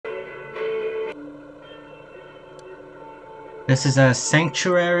This is a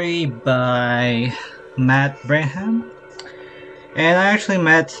Sanctuary by Branham. And I actually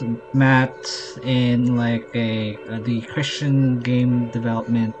met Matt in like the Christian Game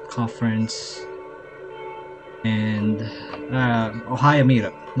Development Conference and Ohio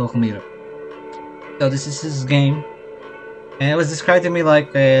meetup, local meetup. So this is his game, and it was described to me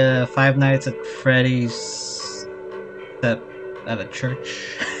like a Five Nights at Freddy's at a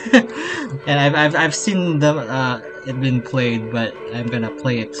church. And I've seen them it been played, but I'm gonna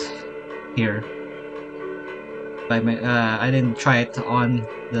play it here. I didn't try it on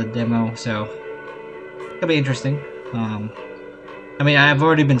the demo, so it'll be interesting. I mean, I've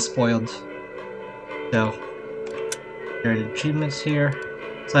already been spoiled, so there are the achievements here.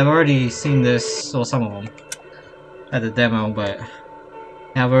 So I've already seen this, well, some of them at the demo, but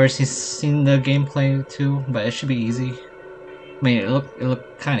I've already seen the gameplay too. But it should be easy. I mean, it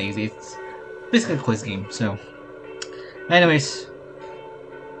looked kind of easy. It's basically a quiz game. So, anyways,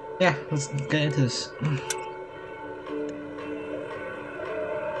 yeah, let's get into this.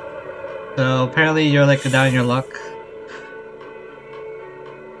 So apparently you're like down in your luck.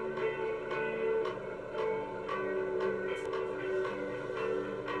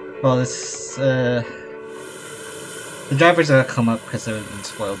 Well, this the drivers are gonna come up because they've been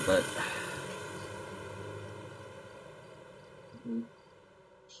spoiled, but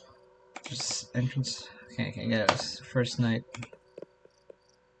just entrance. Okay, get it. First night.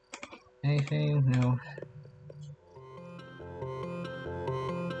 Anything? No.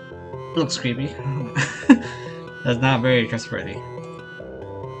 Looks creepy. That's not very trustworthy.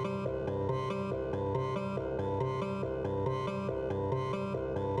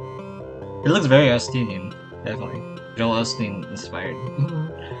 It looks very Austinian, definitely. Joel Osteen inspired.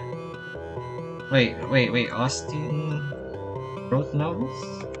 Wait, Austin wrote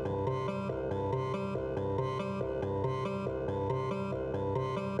novels?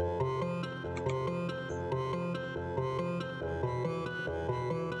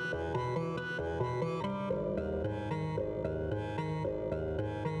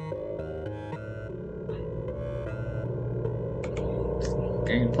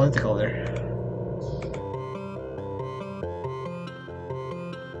 Getting political there.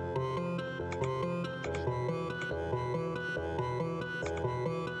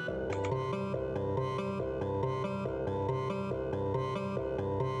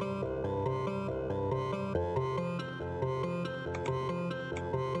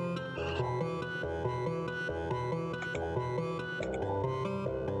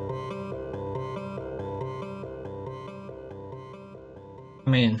 I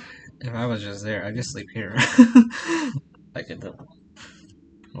mean, if I was just there, I'd just sleep here. Like at the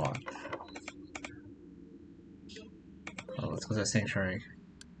lock. Oh, let's go to the sanctuary.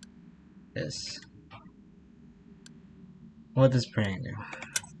 Yes. What does praying do?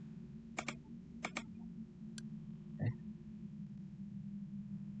 Okay.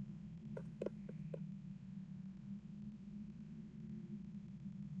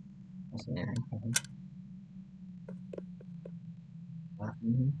 That's anything.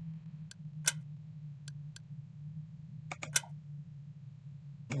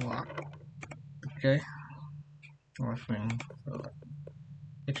 Lock. Okay. Orphan.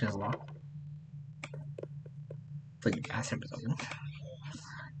 Kitchen is locked. It's like the bathroom is open.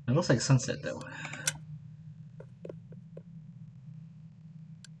 It looks like sunset though.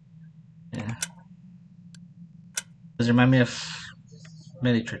 Yeah. Does remind me of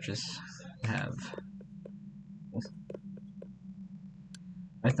many churches have.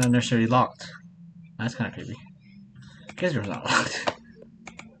 Like the nursery locked. That's kind of creepy. Kids' room's not locked.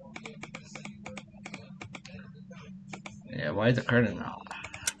 Yeah, why is the curtain out?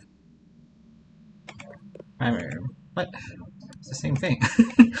 Primary room. What? It's the same thing.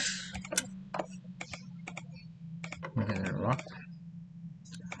 Okay, they're locked.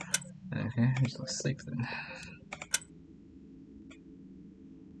 Okay, just go sleep then.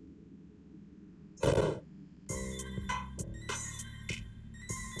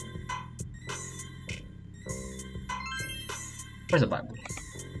 Where's the Bible?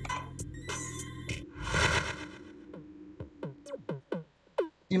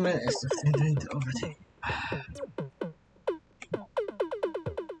 Human is defending to overtake.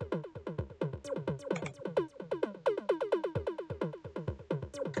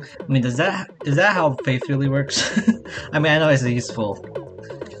 I mean, is that how faith really works? I mean, I know it's a useful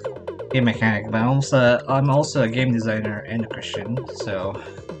game mechanic, but I'm also a game designer and a Christian, so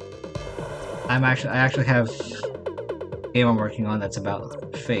I actually have a game I'm working on that's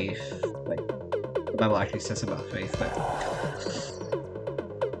about faith. Like the Bible actually says about faith, but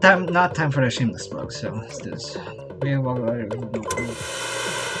not time for the shameless plug. So let's do this. Yeah, well,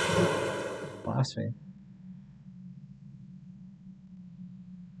 last way.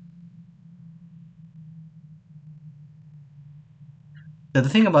 The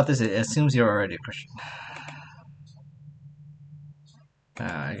thing about this, it assumes you're already a Christian.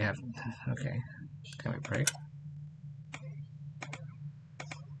 I have. Okay. Can we pray?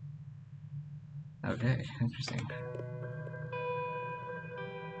 Okay, interesting.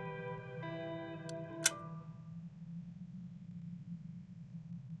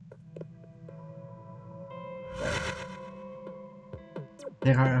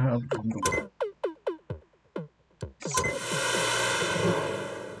 There are.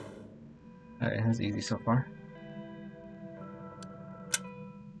 Alright, that's easy so far.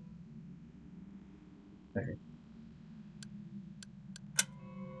 Okay.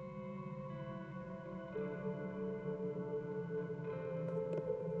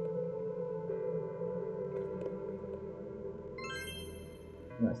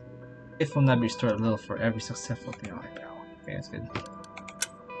 Nice. It will not be restored a little for every successful thing like that. Okay, that's good.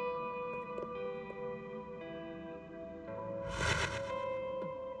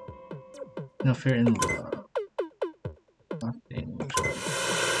 No fear in love. Nothing.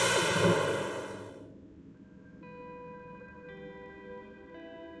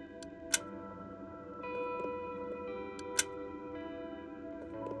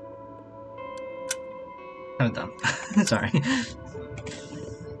 Kind of dumb. Sorry.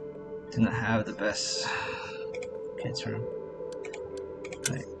 Do not have the best kids room.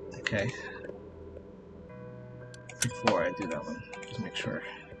 Right. Okay. Before I do that one, just make sure.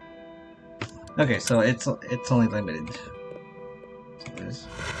 Okay, so it's only limited.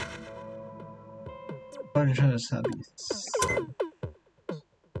 So this.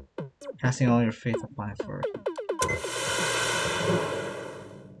 Casting all your faith upon it for.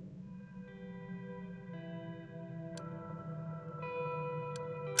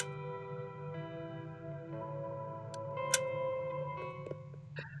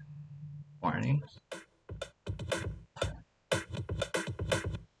 Warning.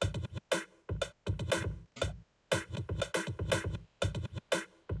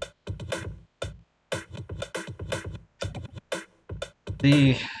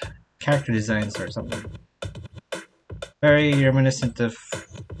 The character designs or something very reminiscent of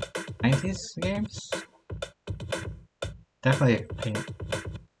 90s games. Definitely paint.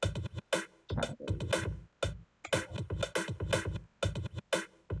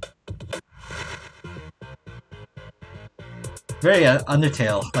 Very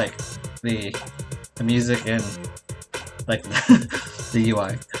Undertale, like the music and like the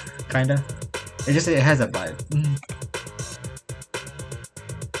UI, kinda. It has a vibe.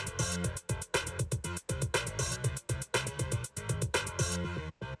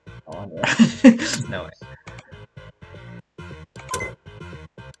 No way.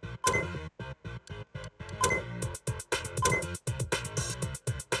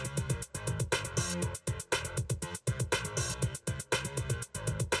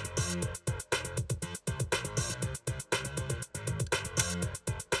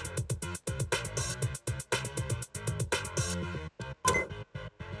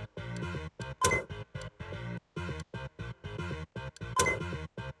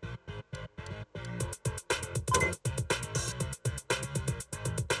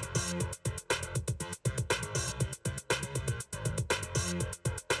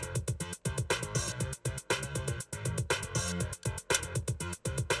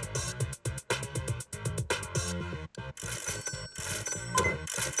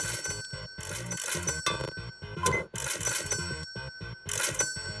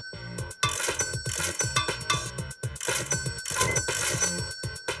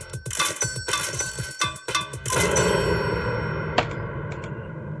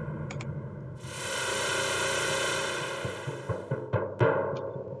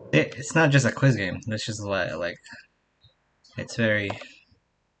 It's not just a quiz game. That's just like it's very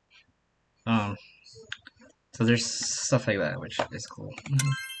um. So there's stuff like that, which is cool.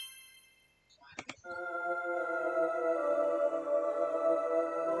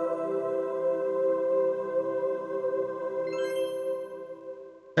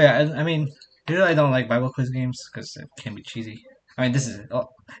 Yeah, I mean, usually I don't like Bible quiz games because it can be cheesy. I mean,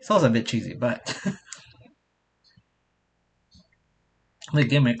 it's also a bit cheesy, but the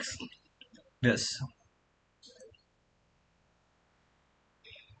gimmicks, yes.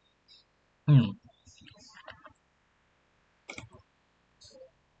 Hmm.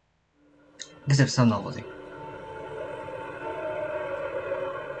 Gives it some novelty.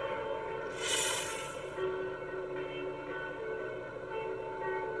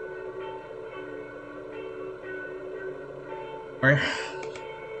 Or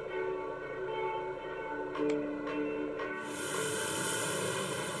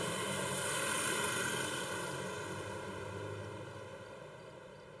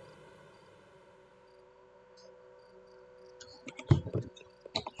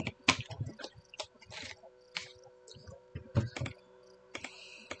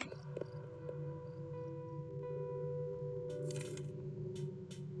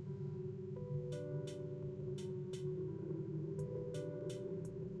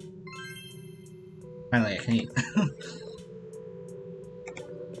finally, I can eat.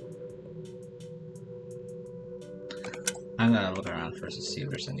 I'm gonna look around first to see if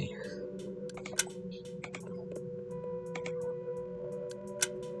there's any.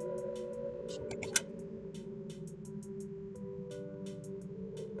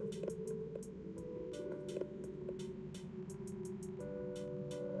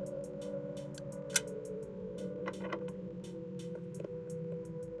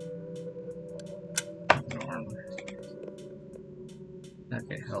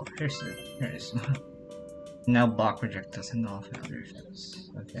 Okay, oh, here it is. Now block projectiles and all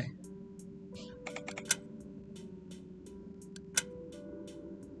failures. Okay.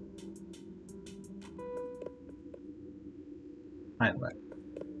 Hi, but.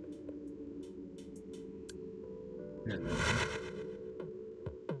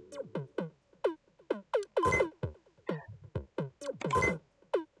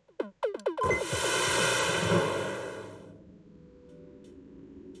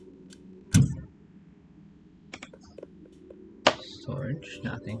 Storage,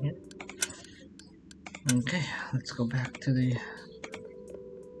 nothing here. Okay, let's go back to the.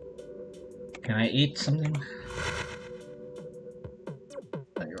 Can I eat something?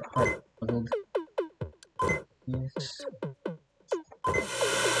 Your heart puzzled. Yes.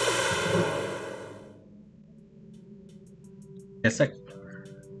 It's like,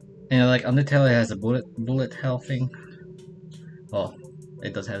 you know, like Undertale has a bullet hell thing. Oh,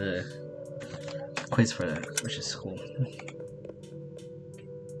 it does have a quiz for that, which is cool.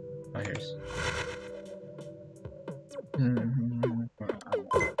 Oh, here's.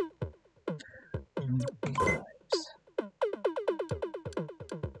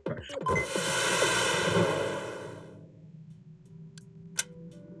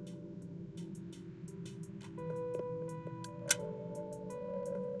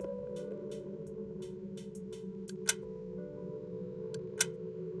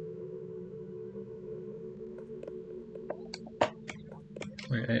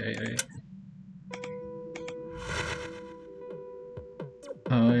 Wait.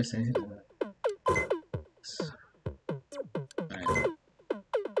 Oh, I see.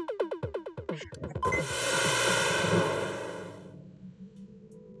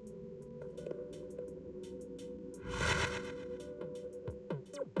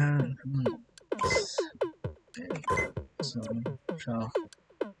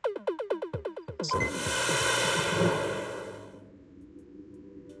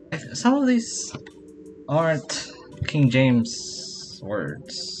 Some of these aren't King James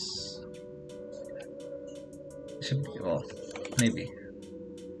words. Should be, well, maybe.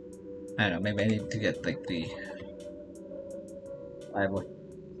 I don't know, maybe I need to get like the Bible.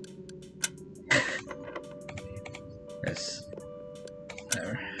 Yes.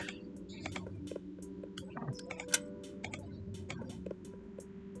 Whatever.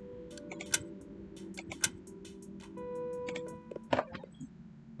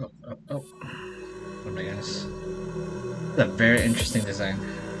 Oh. Oh my goodness. It's a very interesting design.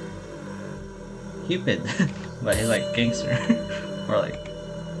 Cupid. But he's like gangster. Or like.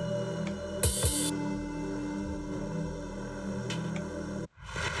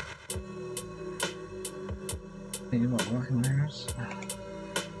 Thinking about walking mirrors.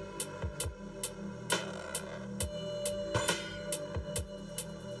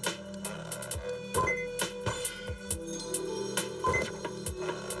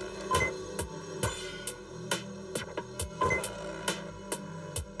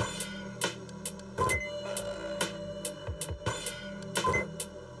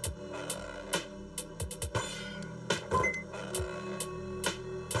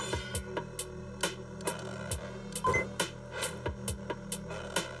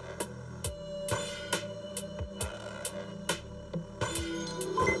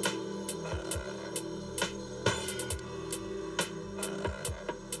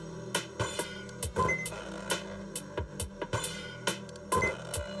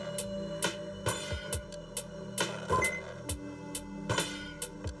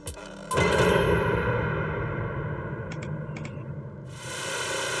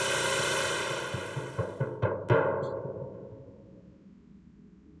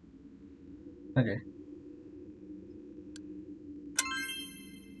 Okay.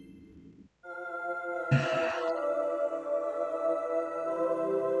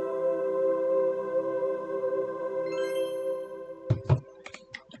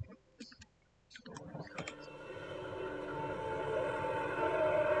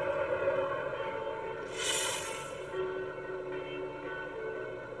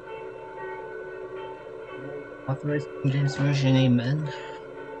 Authorized King James Version, amen.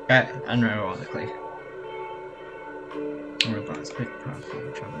 Unironically. Robots, quick,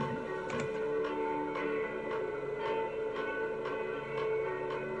 powerful, trouble.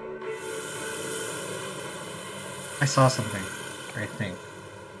 I saw something, I think.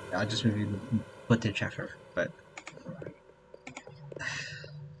 I'll just review the footage after, but...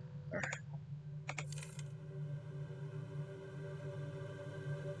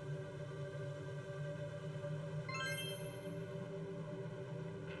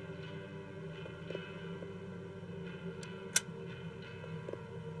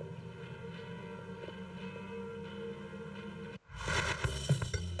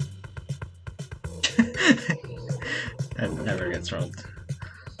 That never gets rolled.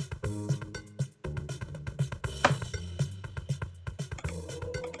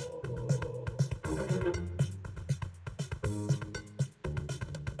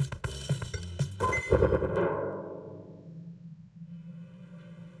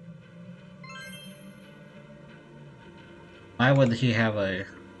 Why would he have a...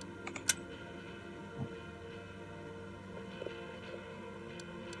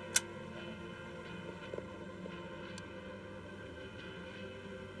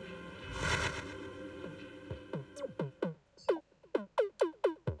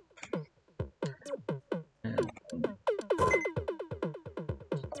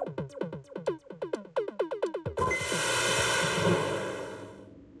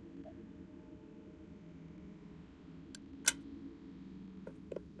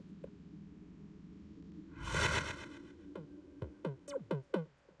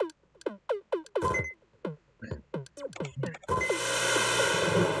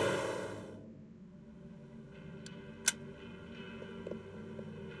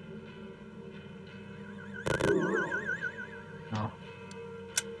 Oh.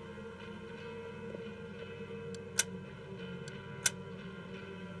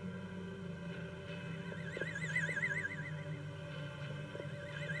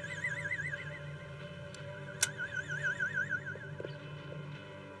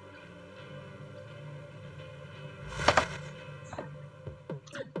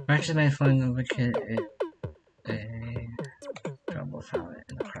 Actually, my phone of a kid is a trouble found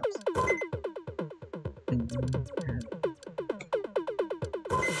in the crops.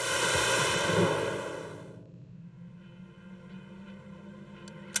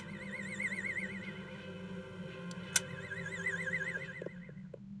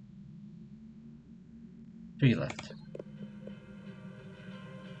 Three left.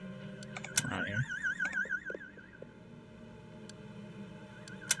 Around here.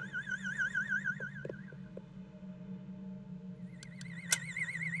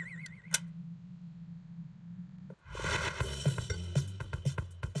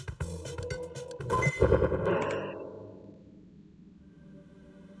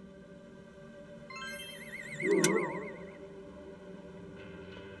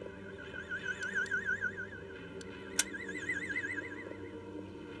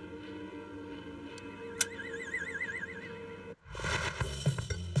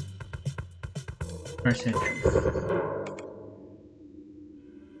 First entrance.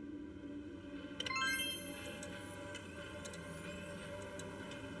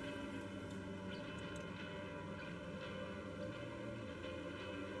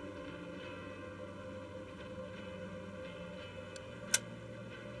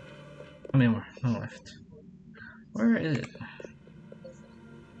 How many more? No left. Where is it?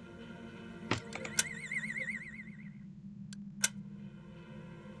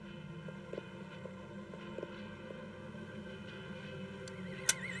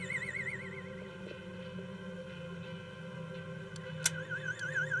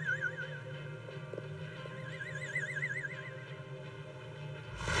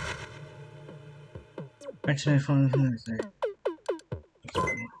 Actually, my phone is there.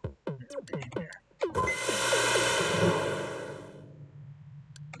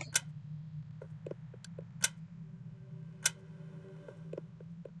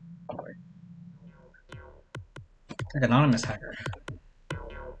 Like anonymous hacker.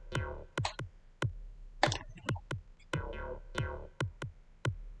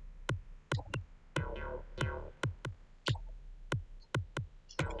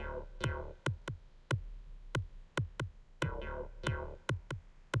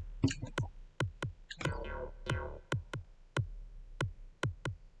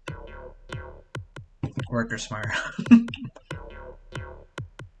 Worker Smart.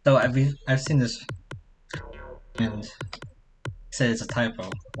 So I've seen this and said it's a typo.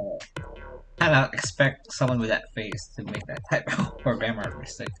 Kind of expect someone with that face to make that typo or grammar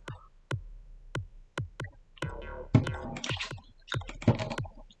mistake.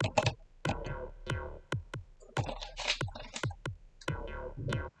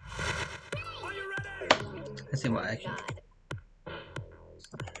 Let's see what I can.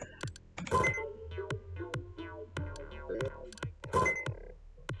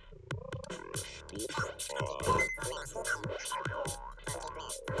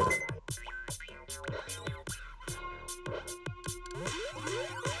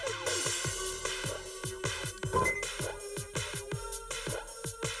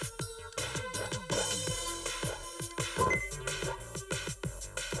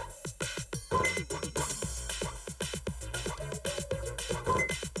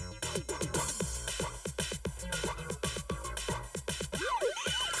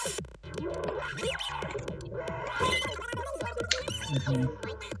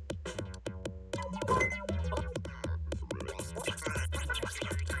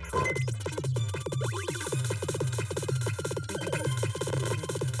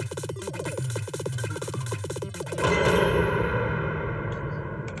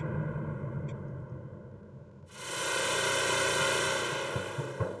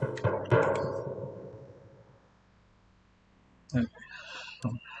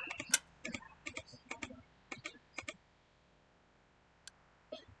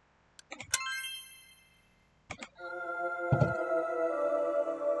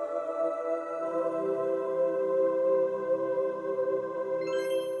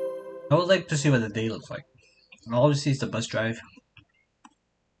 I would like to see what the day looks like. All you see is the bus drive.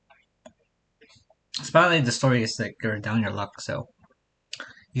 Apparently the story is like you're down your luck, so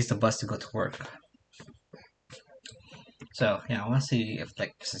use the bus to go to work. So yeah, I want to see if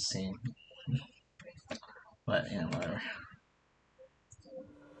like it's the same. But yeah, whatever.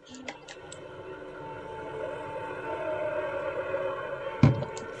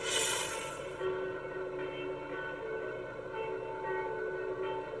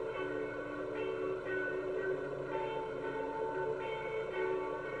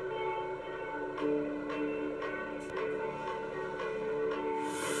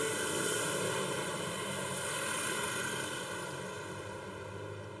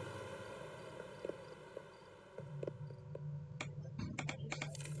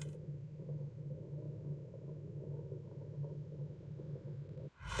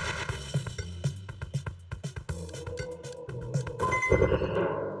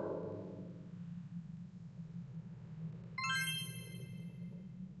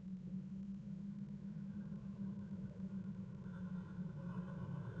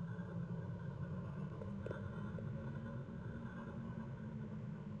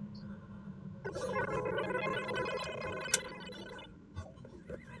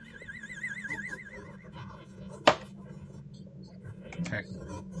 Okay.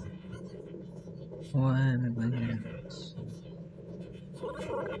 1 million.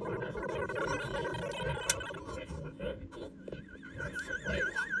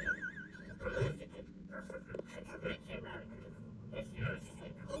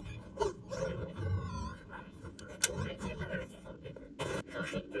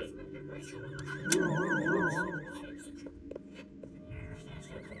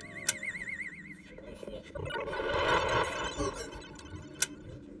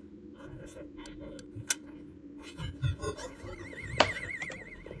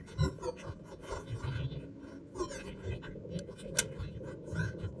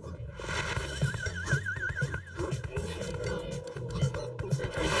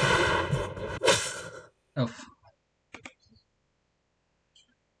 Oh.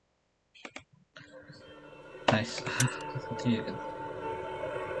 Nice. Let's continue.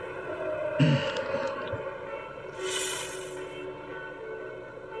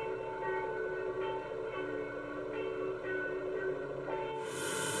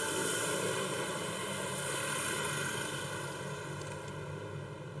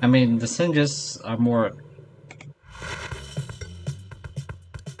 I mean, the singes are more.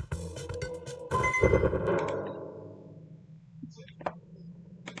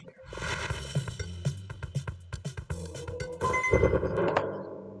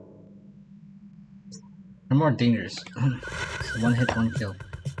 They're more dangerous. It's 1 hit, 1 kill.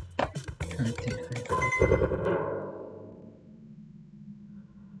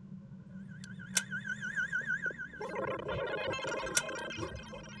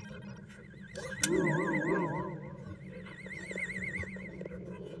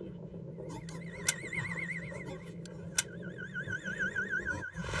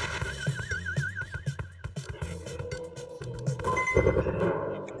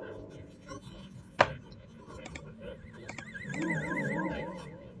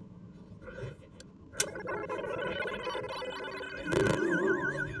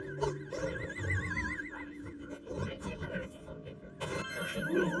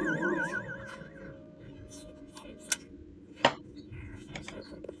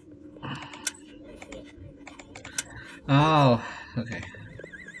 Oh, okay.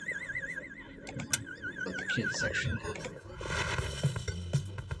 The kids section.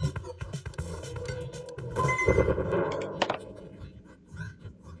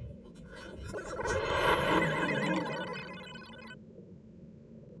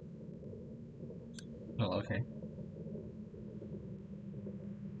 Oh, okay.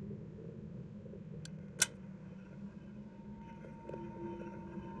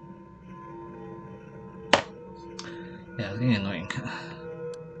 Yeah, it's getting annoying.